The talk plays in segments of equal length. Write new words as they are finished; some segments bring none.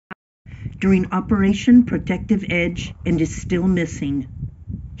during Operation Protective Edge and is still missing.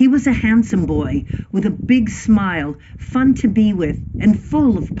 He was a handsome boy with a big smile, fun to be with, and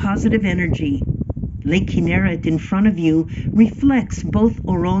full of positive energy. Lake Kinneret in front of you reflects both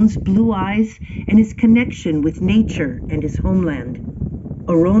Oron's blue eyes and his connection with nature and his homeland.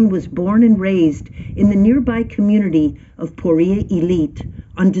 Oron was born and raised in the nearby community of Poria Ilit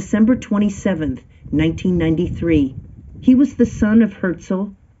on December 27, 1993. He was the son of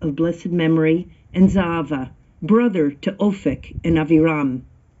Herzl, of blessed memory, and Zahava, brother to Ofek and Aviram.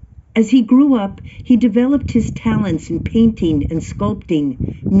 As he grew up, he developed his talents in painting and sculpting,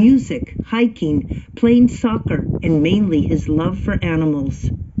 music, hiking, playing soccer, and mainly his love for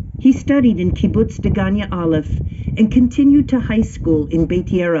animals. He studied in Kibbutz Degania Aleph and continued to high school in Beit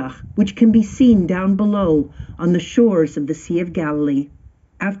Yerach, which can be seen down below on the shores of the Sea of Galilee.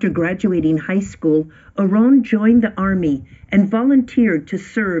 After graduating high school, Oron joined the army and volunteered to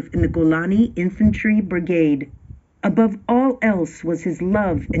serve in the Golani Infantry Brigade. Above all else was his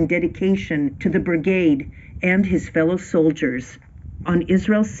love and dedication to the brigade and his fellow soldiers. On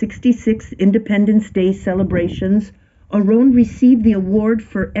Israel's 66th Independence Day celebrations, Oron received the Award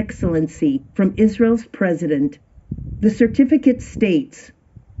for Excellency from Israel's president. The certificate states,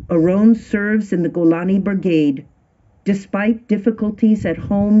 Oron serves in the Golani Brigade. Despite difficulties at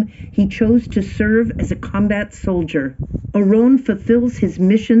home, he chose to serve as a combat soldier. Oron fulfills his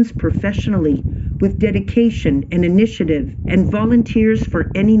missions professionally with dedication and initiative and volunteers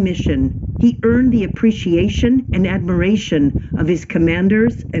for any mission. He earned the appreciation and admiration of his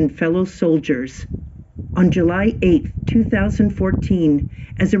commanders and fellow soldiers. On July 8, 2014,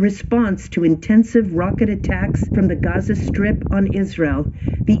 as a response to intensive rocket attacks from the Gaza Strip on Israel,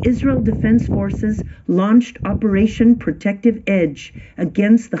 the Israel Defense Forces launched Operation Protective Edge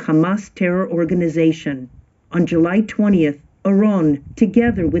against the Hamas terror organization. On July 20th, Oron,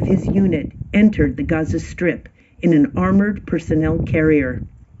 together with his unit, entered the Gaza Strip in an armored personnel carrier.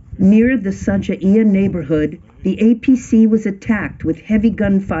 Near the Sajaiya neighborhood, the APC was attacked with heavy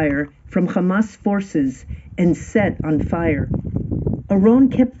gunfire from Hamas forces and set on fire. Oron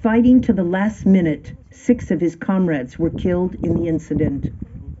kept fighting to the last minute. 6 of his comrades were killed in the incident.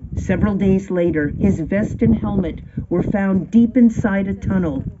 Several days later, his vest and helmet were found deep inside a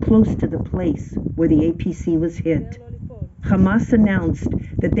tunnel close to the place where the APC was hit. Hamas announced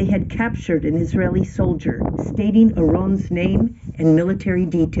that they had captured an Israeli soldier, stating Oron's name and military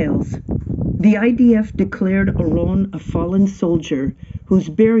details. The IDF declared Oron a fallen soldier whose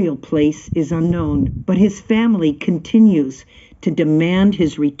burial place is unknown, but his family continues to demand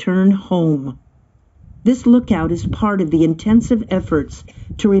his return home. This lookout is part of the intensive efforts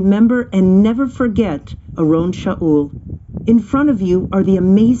to remember and never forget Oron Shaul. In front of you are the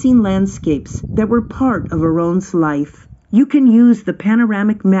amazing landscapes that were part of Oron's life. You can use the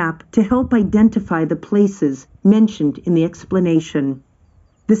panoramic map to help identify the places mentioned in the explanation.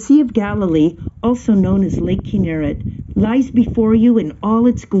 The Sea of Galilee, also known as Lake Kinneret, lies before you in all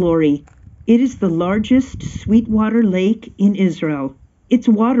its glory. It is the largest sweetwater lake in Israel. Its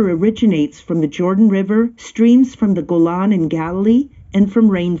water originates from the Jordan River, streams from the Golan and Galilee, and from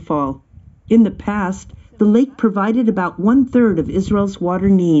rainfall. In the past, the lake provided about 1/3 of Israel's water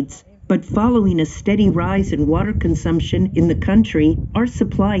needs. But following a steady rise in water consumption in the country, our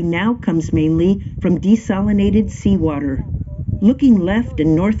supply now comes mainly from desalinated seawater. Looking left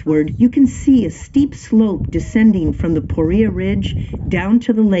and northward, you can see a steep slope descending from the Poria Ridge down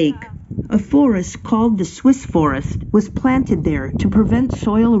to the lake. A forest called the Swiss Forest was planted there to prevent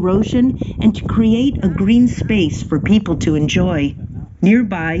soil erosion and to create a green space for people to enjoy.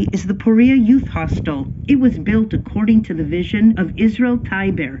 Nearby is the Poria Youth Hostel. It was built according to the vision of Israel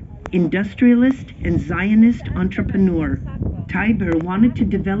Taiber, industrialist and Zionist entrepreneur. Taiber wanted to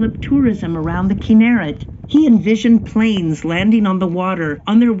develop tourism around the Kinneret. He envisioned planes landing on the water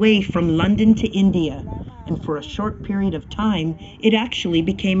on their way from London to India. And for a short period of time, it actually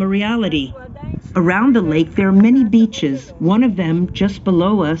became a reality. Around the lake, there are many beaches. One of them, just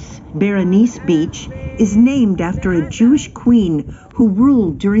below us, Berenice Beach, is named after a Jewish queen who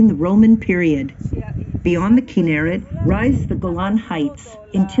ruled during the Roman period. Beyond the Kinneret rise the Golan Heights.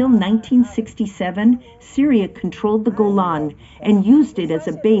 Until 1967, Syria controlled the Golan and used it as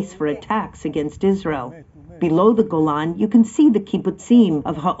a base for attacks against Israel. Below the Golan, you can see the kibbutzim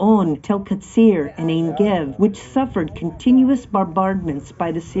of Ha'on, Tel Katsir, and Ein Gev, which suffered continuous bombardments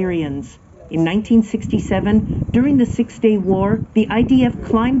by the Syrians. In 1967, during the Six-Day War, the IDF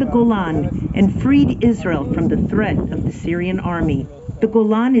climbed the Golan and freed Israel from the threat of the Syrian army. The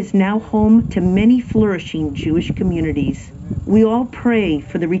Golan is now home to many flourishing Jewish communities. We all pray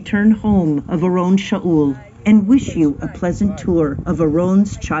for the return home of Oron Shaul. and wish you a pleasant tour of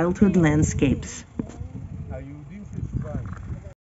Aron's childhood landscapes.